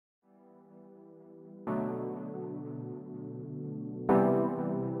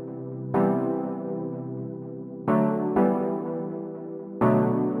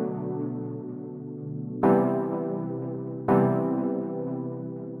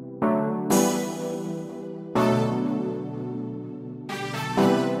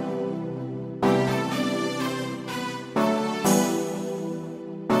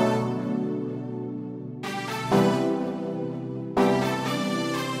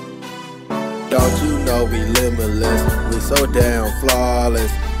Don't you know we limitless? We so damn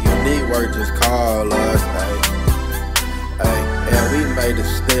flawless. You need work, just call us. And we made it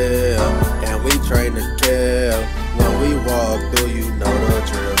still, and we train to kill. When we walk through, you know the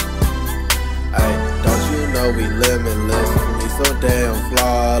drill. Don't you know we limitless? We so damn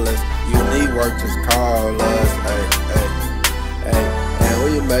flawless. You need work, just call us. And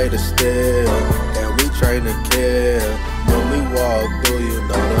we made it still, and we train to kill. When we walk through, you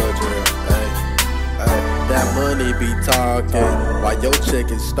know the drill. That money be talking while your chick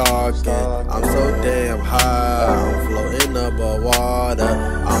is stalking. I'm so damn high, I'm floating above water.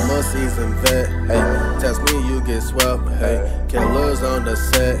 I'm a seasoned vet, hey. Test me, you get swept, hey. Killers on the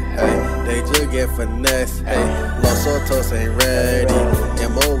set, hey. They just get finesse, hey. Los Santos ain't ready,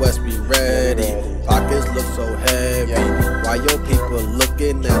 MOS be ready. Pockets look so heavy. Why your people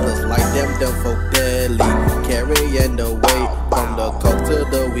looking at us like them folk deadly? Carrying the weight from the coke to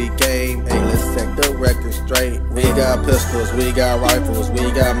the weed game. Hey, let's set the record straight. We got pistols, we got rifles,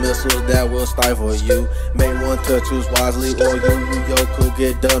 we got missiles that will stifle you. Make one to choose wisely, or your crew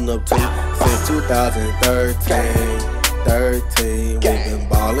get done up to. Since 2013, we been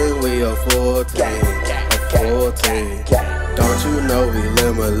ballin', we a full team. Don't you know we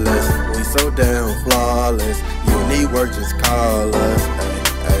limitless? We so damn flawless. You need work, just call us.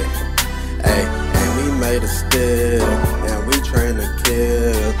 And we made it still, and we train to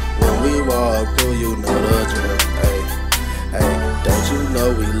kill. When we walk through, you know the drill. Don't you know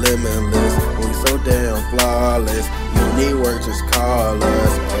we limitless? We so damn flawless. You need work, just call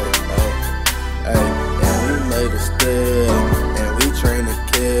us. And we made it still, and we train to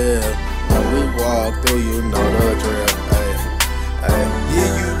kill. When we walk through, you know the drill. Yeah,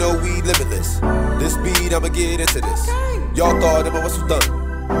 you know we limitless. This beat, I'ma get into this. Y'all thought MOS was done.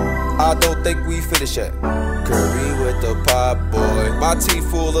 I don't think we finished yet. Curry with the pop boy. My team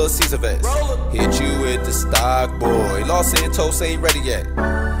full of Caesar vets. Hit you with the stock boy. Los Santos ain't ready yet.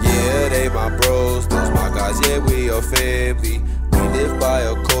 Yeah, they my bros, those my guys. Yeah, we a family. We live by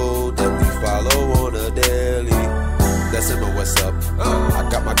a code that we follow on a daily. That's MOS up. I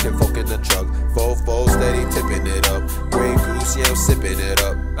got my kinfolk in the truck. Fofo steady tipping it up. Grey Goose, yeah, I'm sipping it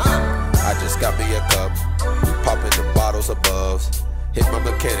up. I just got me a cup. We popping the bottles above. Hit my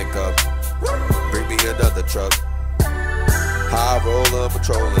mechanic up. Bring me another truck. Highroller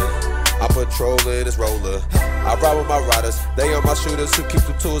patrolling. I'm patrolling this roller. I ride with my riders. They are my shooters who keep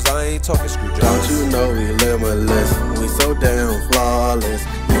the tools. I ain't talking screwdrivers. Don't you know we limitless? We so damn flawless.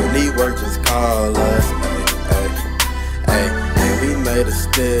 You need work, just call us. And we made it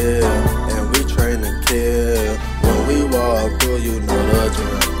still, and we train to kill. When we walk through, you know the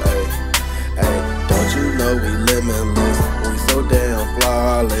drill. Don't you know we limitless? We so damn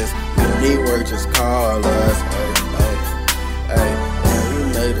flawless. You need work, just call us. And we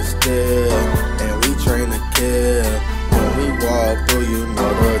made it still, and we train to kill. When we walk through, you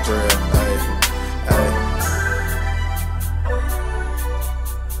know the drill.